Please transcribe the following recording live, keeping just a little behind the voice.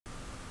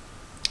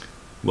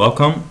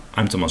Welcome,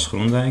 I'm Thomas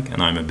Groendijk and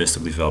I'm a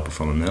Biztalk developer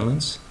from the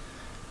Netherlands.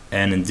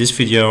 And in this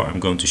video I'm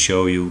going to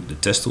show you the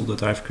test tool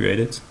that I've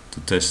created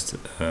to test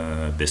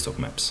Biztalk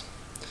Maps.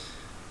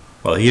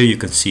 Well, here you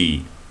can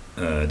see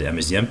the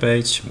MSDN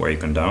page where you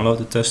can download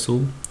the test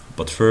tool.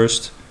 But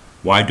first,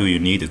 why do you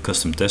need a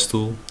custom test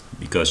tool?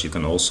 Because you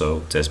can also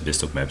test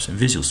Biztalk Maps in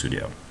Visual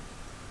Studio.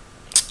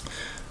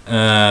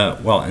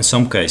 Well, in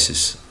some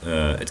cases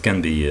it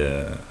can be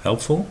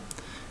helpful.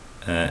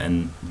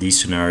 And these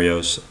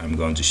scenarios I'm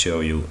going to show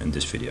you in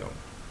this video.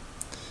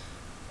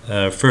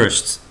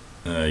 First,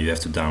 you have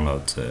to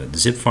download the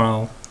zip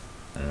file.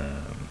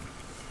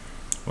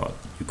 Well,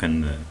 you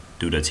can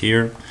do that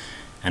here.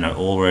 And I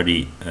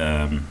already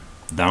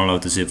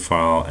downloaded the zip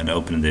file and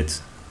opened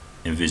it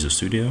in Visual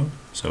Studio.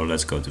 So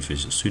let's go to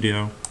Visual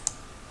Studio.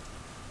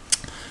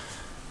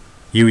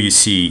 Here you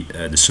see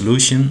the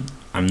solution.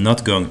 I'm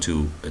not going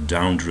to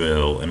down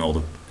drill in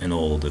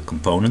all the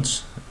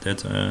components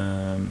that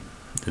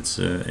that's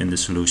in the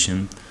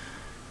solution.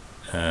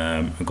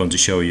 I'm going to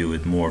show you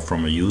it more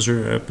from a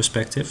user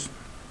perspective.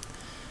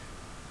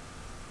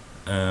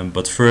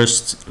 But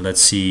first, let's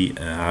see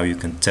how you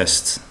can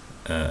test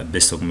a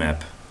Biztalk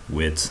map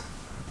with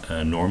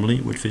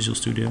normally with Visual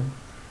Studio.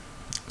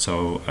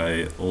 So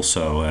I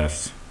also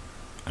have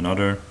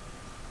another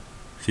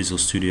Visual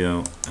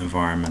Studio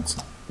environment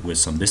with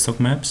some Biztalk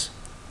maps.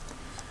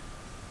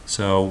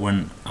 So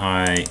when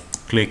I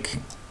click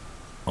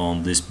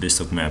on this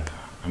Biztalk map,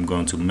 I'm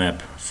going to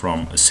map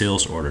from a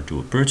sales order to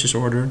a purchase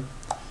order,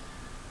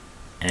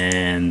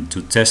 and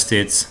to test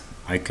it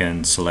I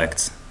can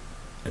select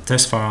a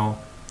test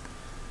file,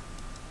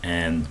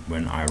 and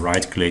when I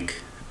right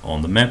click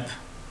on the map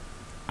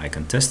I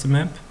can test the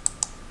map.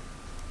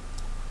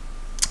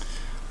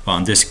 Well,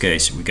 in this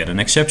case we get an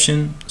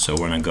exception, so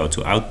when I go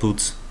to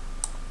output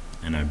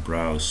and I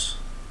browse,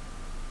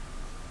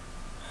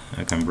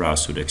 I can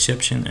browse to the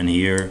exception, and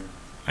here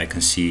I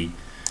can see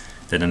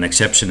that an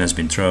exception has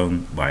been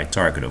thrown by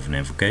target of an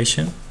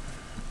invocation.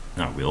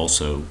 Now we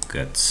also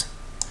get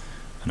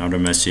another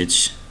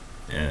message,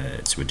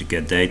 it's with the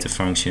getData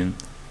function,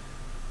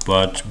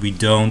 but we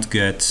don't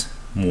get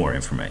more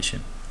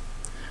information.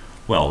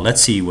 Well,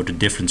 let's see what the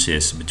difference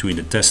is between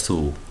the test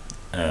tool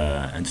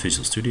and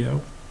Visual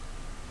Studio.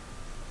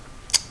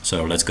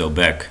 So let's go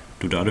back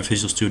to the other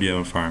Visual Studio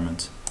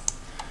environment,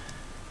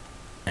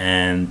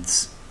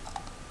 and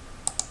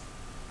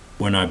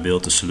when I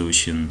build the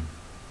solution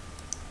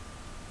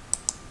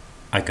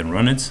I can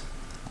run it.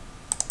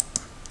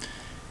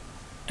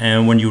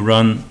 And when you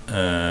run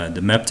the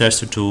map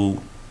tester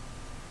tool,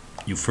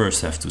 you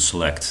first have to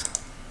select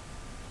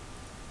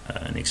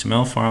an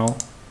XML file.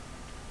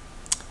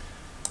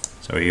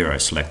 So here I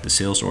select the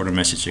sales order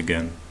message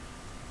again,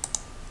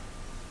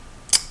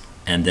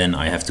 and then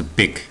I have to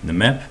pick the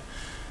map.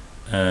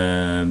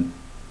 The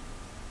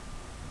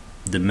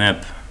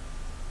map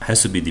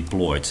has to be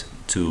deployed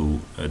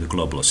to the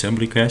global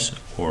assembly cache,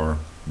 or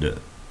the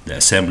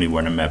assembly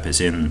where the map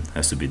is in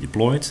has to be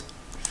deployed.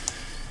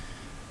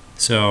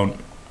 So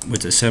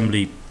with the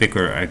assembly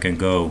picker I can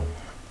go,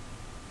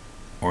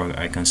 or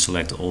I can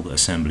select all the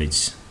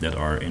assemblies that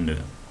are in the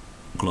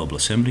global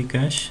assembly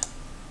cache,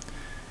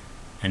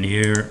 and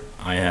here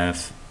I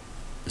have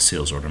the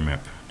sales order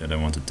map that I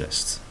want to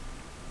test.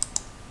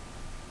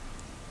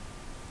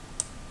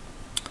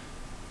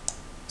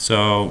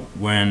 So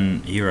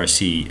when here I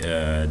see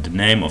the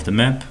name of the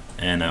map,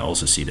 and I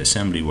also see the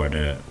assembly where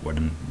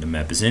the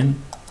map is in.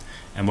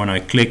 And when I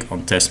click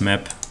on test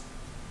map,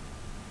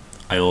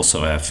 I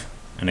also have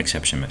an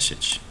exception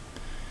message.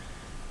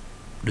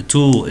 The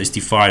tool is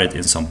divided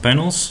in some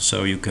panels,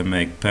 so you can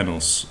make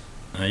panels,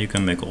 you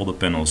can make all the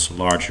panels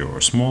larger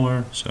or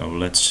smaller. So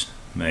let's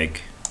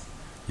make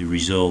the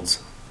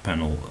result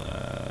panel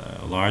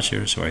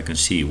larger, so I can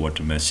see what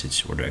the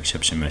message or the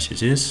exception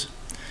message is.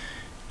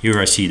 Here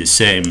I see the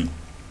same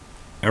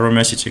error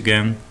message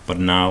again, but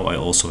now I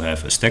also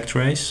have a stack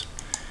trace.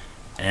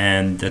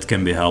 And that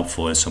can be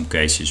helpful in some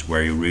cases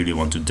where you really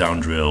want to down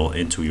drill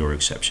into your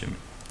exception.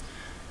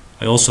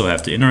 I also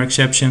have the inner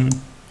exception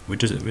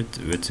with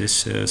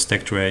this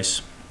stack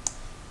trace,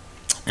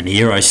 and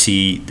here I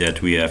see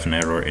that we have an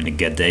error in the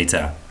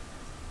getData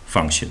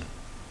function.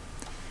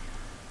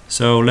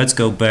 So let's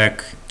go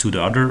back to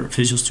the other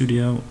Visual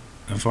Studio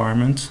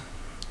environment,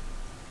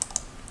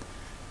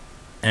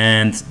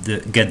 and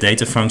the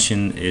getData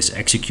function is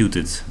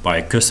executed by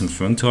a custom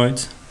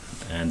functoid.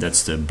 And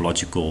that's the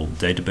logical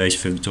database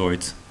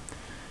functoid.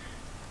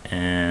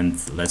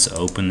 And let's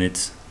open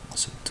it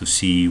to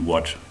see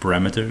what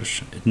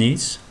parameters it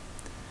needs.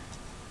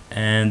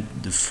 And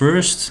the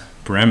first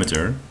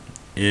parameter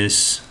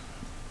is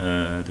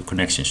the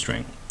connection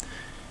string.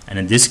 And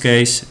in this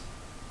case,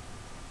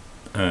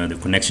 the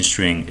connection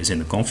string is in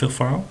the config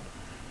file.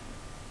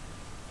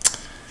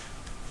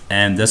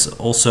 And that's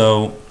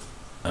also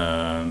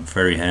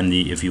very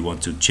handy if you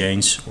want to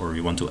change or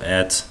you want to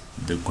add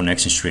the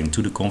connection string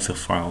to the config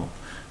file.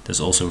 That's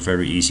also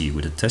very easy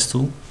with the test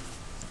tool,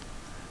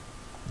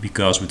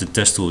 because with the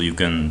test tool you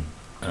can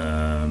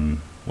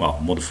well,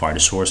 modify the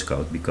source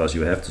code because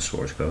you have the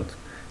source code,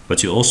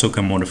 but you also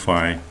can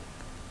modify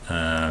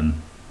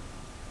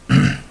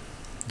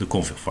the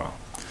config file.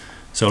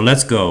 So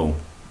let's go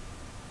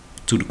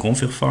to the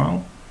config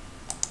file.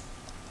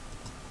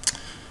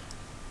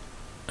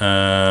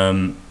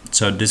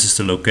 So this is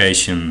the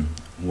location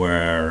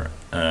where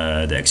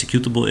the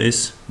executable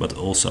is, but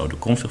also the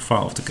config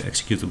file of the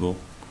executable.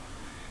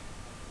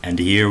 And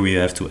here we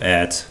have to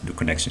add the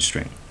connection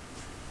string.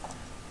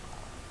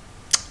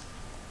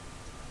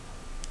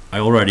 I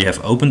already have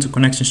opened the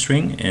connection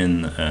string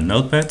in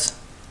Notepad,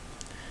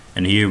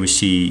 and here we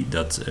see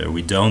that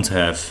we don't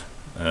have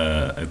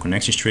a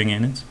connection string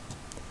in it.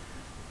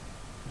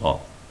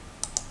 Well,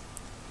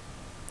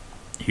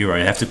 here I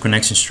have the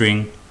connection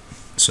string,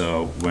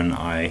 so when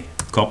I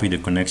copy the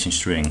connection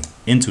string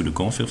into the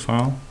config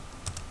file,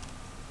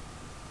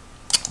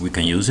 we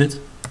can use it.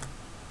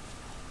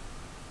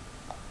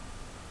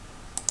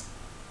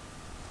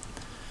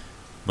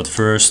 But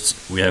first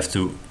we have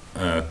to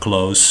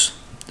close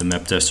the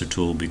map tester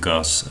tool,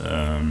 because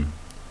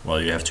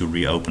well, you have to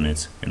reopen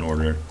it in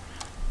order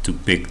to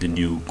pick the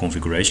new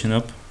configuration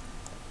up.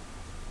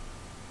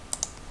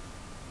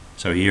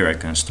 So here I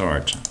can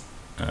start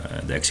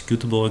the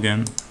executable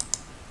again.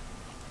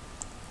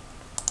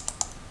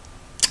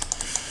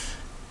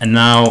 And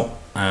now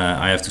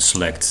I have to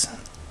select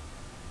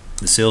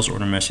the sales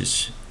order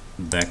message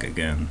back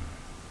again.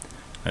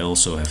 I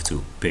also have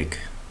to pick,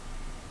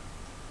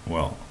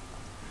 well,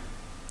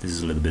 this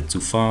is a little bit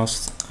too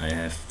fast.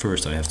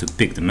 First I have to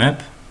pick the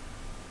map.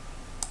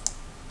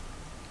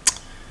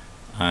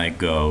 I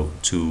go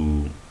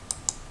to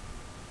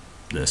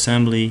the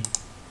assembly,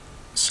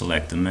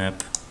 select the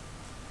map.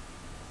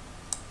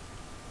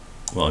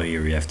 Well,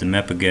 here we have the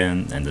map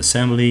again and the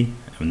assembly.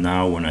 And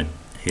now when I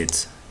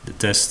hit the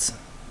test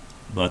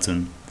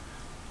button,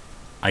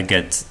 I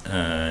get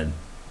the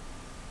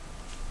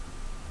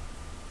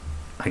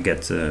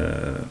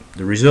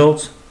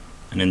result,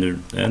 and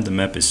in the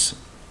map is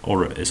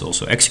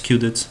also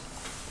executed.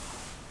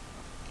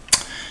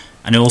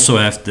 And I also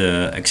have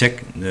the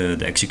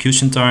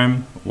execution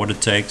time, what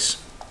it takes.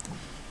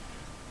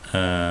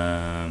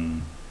 Well,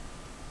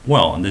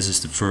 and this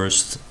is the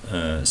first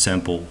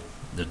sample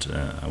that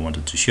I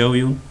wanted to show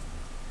you.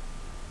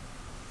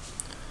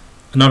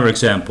 Another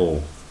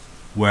example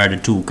where the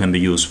tool can be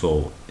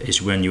useful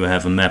is when you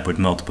have a map with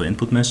multiple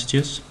input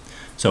messages.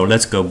 So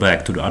let's go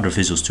back to the other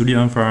Visual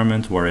Studio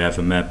environment where I have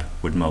a map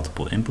with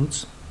multiple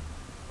inputs.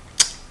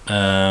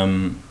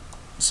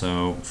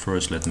 So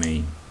first let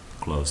me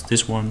close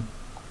this one,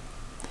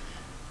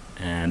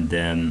 and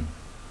then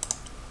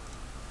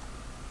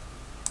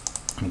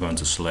I'm going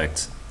to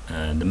select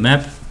the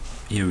map.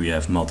 Here we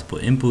have multiple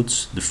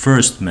inputs. The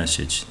first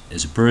message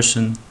is a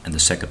person and the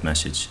second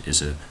message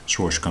is a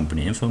source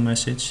company info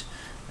message,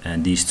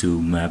 and these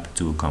two map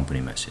to a company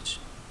message.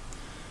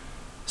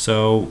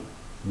 So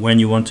when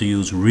you want to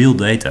use real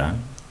data,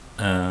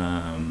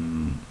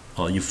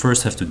 well, you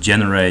first have to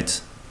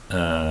generate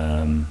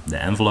the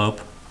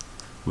envelope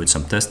with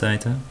some test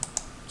data.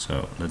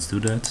 So let's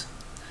do that.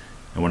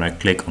 And when I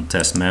click on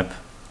test map,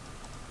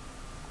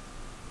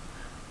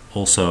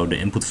 also the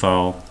input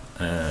file,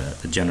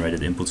 the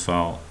generated input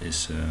file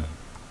is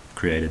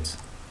created.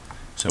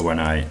 So when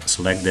I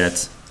select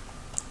that,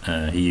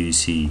 here you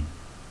see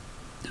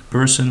the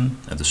person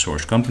and the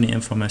source company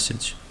info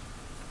message.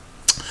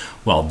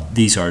 Well,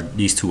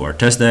 these two are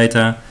test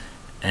data,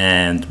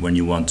 and when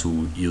you want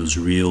to use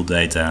real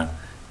data,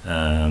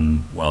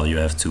 well, you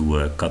have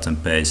to cut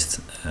and paste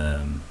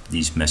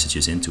these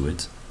messages into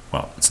it.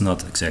 Well, it's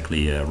not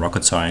exactly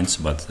rocket science,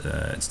 but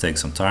it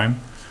takes some time.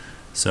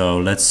 So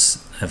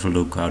let's have a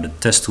look how the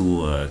test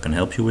tool can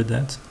help you with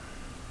that.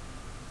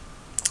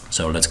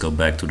 So let's go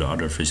back to the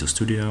other Visual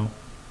Studio.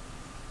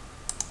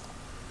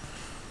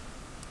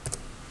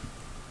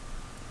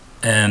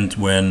 And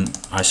when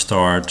I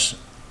start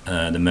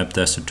the map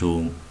tester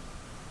tool,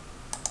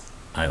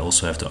 I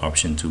also have the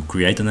option to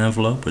create an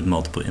envelope with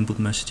multiple input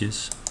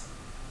messages.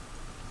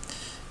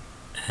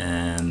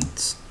 And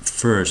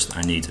first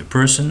I need a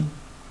person,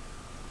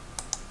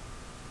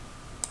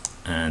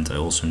 and I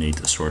also need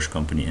a source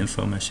company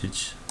info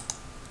message.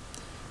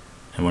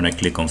 And when I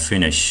click on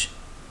finish,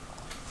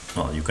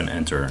 well, you can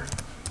enter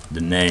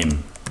the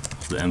name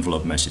of the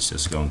envelope message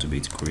that's going to be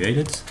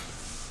created.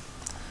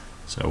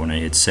 So when I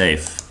hit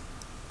save,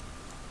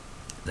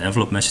 the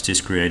envelope message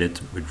is created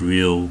with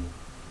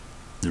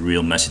the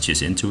real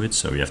messages into it.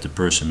 So you have the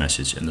person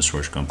message and the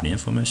source company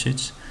info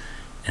message.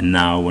 And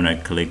now when I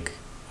click,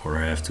 or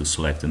I have to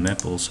select the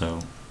map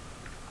also.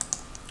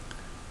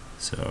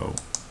 So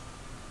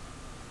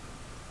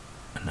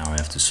and now I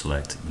have to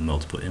select the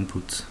multiple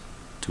input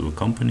to a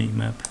company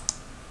map.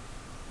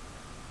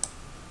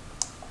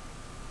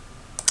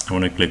 And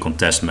when I click on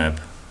test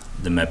map,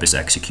 the map is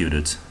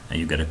executed and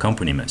you get a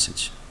company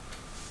message.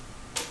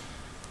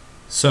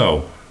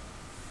 So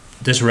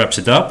this wraps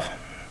it up.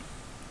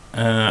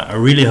 I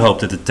really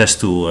hope that the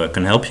test tool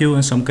can help you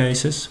in some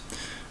cases.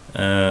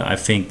 I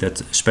think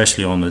that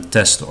especially on a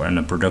test or in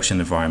a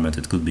production environment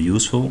it could be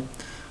useful,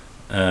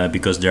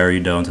 because there you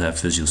don't have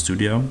Visual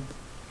Studio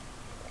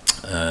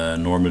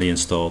normally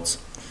installed.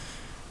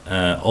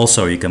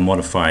 Also, you can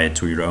modify it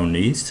to your own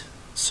needs.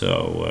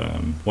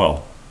 So,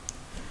 well,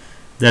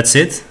 that's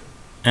it,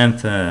 and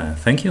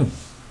thank you.